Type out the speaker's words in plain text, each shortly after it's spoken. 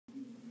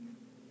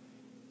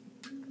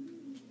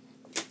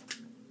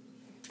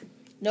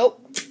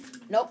Nope.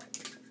 Nope.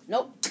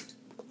 Nope.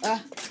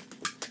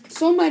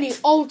 So many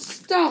old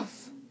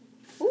stuff.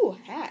 Ooh,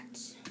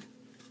 hats.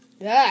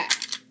 Yeah.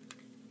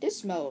 This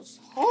smells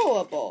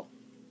horrible.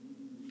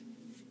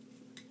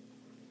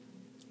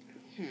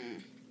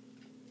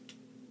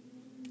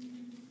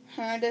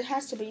 There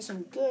has to be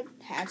some good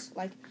hats.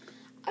 Like,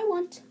 I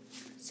want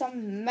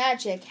some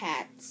magic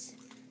hats.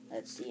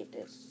 Let's see if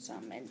there's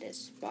some in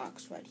this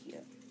box right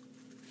here.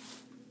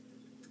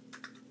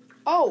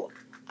 Oh,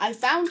 I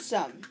found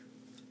some.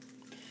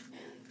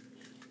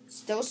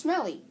 Still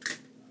smelly.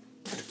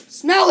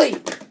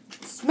 Smelly!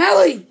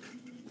 Smelly!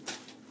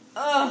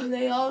 Oh,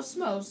 they all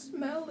smell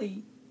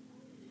smelly.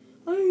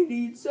 I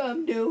need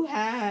some new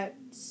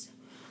hats.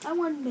 I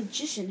want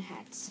magician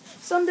hats.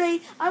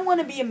 Someday, I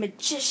want to be a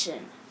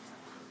magician.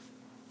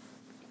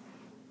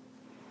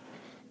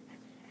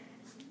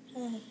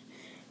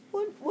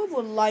 What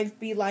would life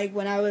be like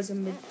when I was a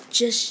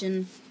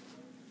magician?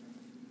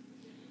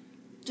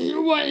 Do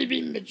you want to be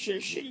a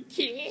magician,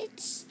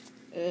 kids?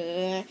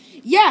 Yeah.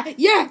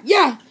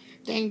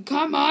 Then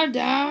come on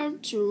down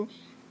to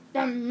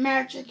the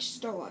magic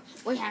store.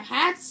 We have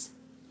hats,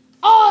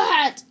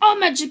 all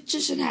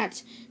magician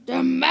hats,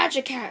 the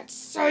magic hats.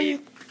 So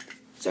you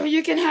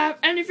can have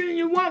anything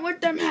you want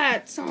with them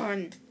hats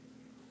on.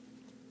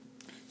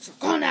 So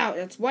call now.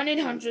 That's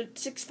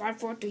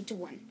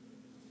 1-800-654-321.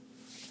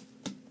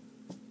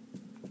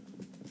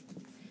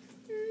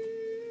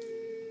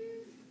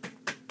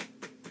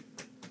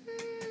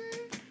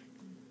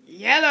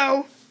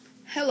 Yellow.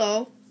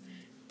 Hello.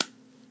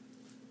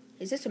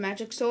 Is this a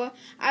magic store?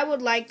 I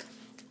would like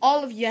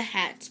all of your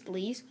hats,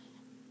 please.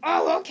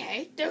 Oh,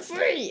 okay. They're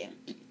free.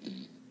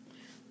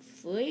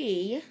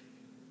 Free?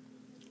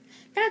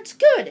 That's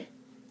good.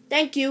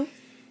 Thank you.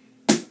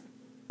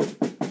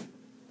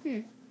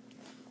 Who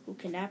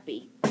can that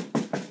be?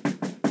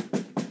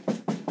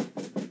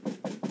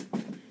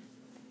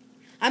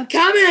 I'm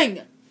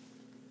coming!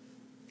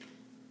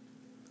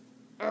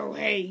 Oh,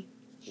 hey.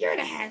 Here are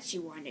the hats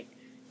you wanted.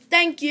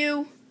 Thank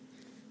you.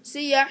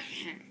 See ya.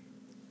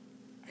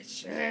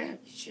 Sure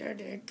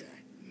did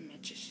good,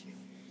 magician.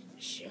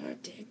 Sure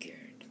did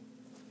good.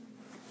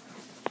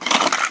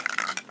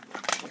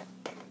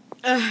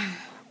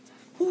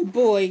 Oh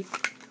boy.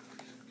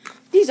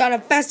 These are the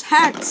best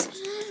hats.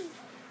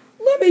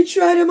 Let me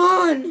try them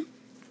on.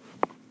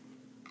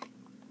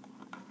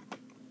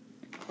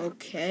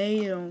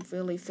 Okay, you don't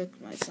really fit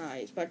my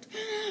size, but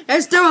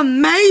they're still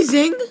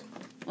amazing.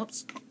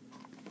 Oops.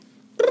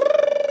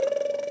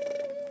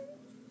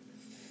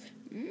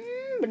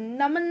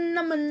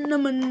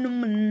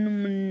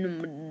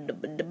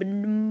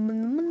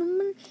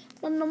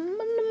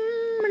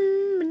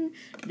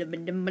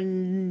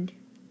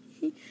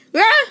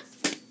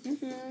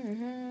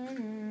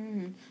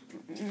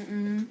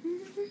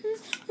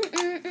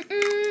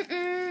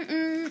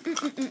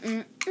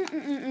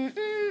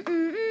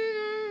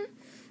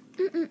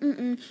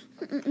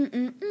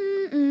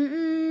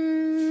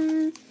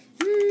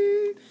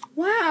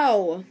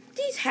 Wow,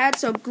 these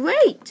hats are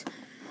great.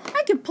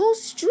 I can pull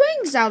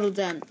strings out of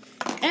them.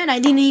 And I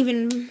didn't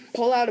even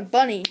pull out a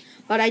bunny,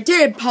 but I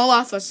did pull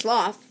off a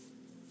sloth.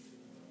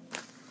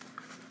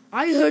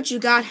 I heard you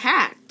got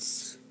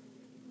hats.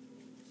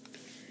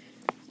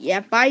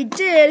 Yep, I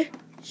did.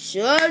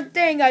 Sure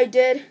thing I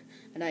did.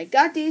 And I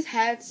got these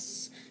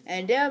hats,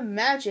 and they're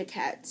magic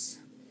hats.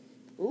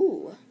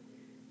 Ooh.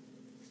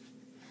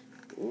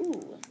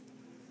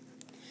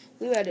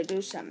 We better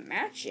do some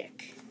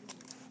magic.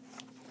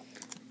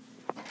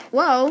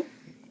 Well,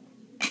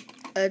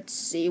 let's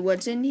see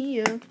what's in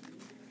here.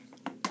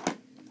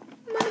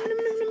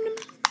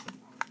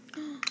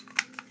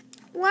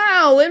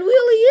 Wow, it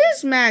really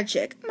is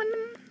magic.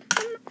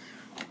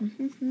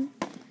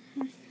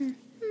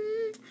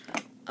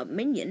 A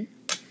minion.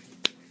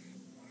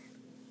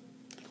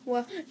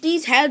 Well,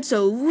 these hats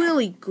are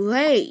really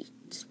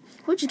great.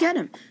 Where'd you get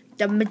them?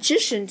 The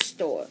magician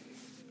store.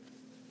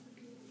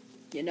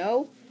 You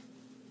know,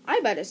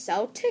 I better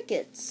sell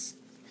tickets.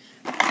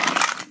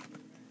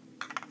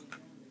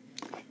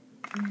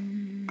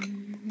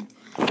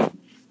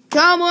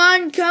 Come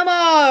on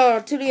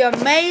to the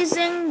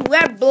amazing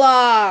Red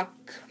Block.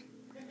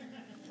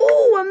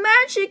 Ooh, a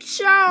magic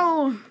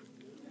show.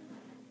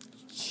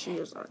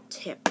 Here's our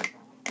tip.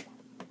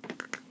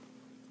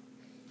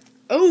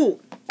 Oh,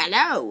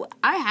 hello.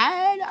 I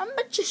had a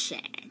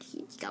magician.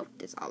 He's got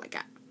this all I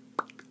got.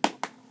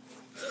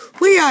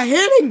 We are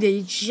hitting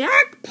the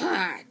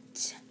jackpot.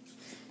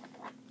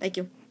 Thank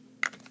you.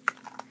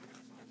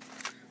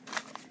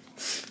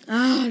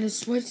 Ah, the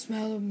sweet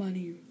smell of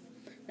money.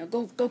 Now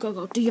go.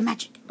 Do your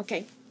magic.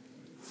 Okay.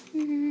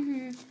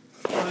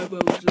 5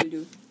 hours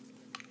later.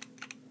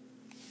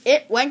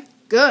 It went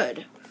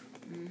good.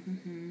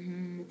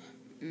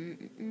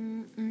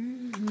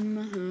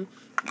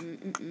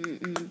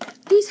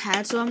 These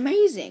hats are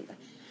amazing.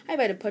 I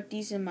better put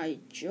these in my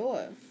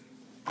drawer.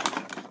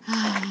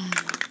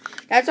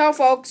 That's all,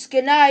 folks.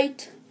 Good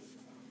night.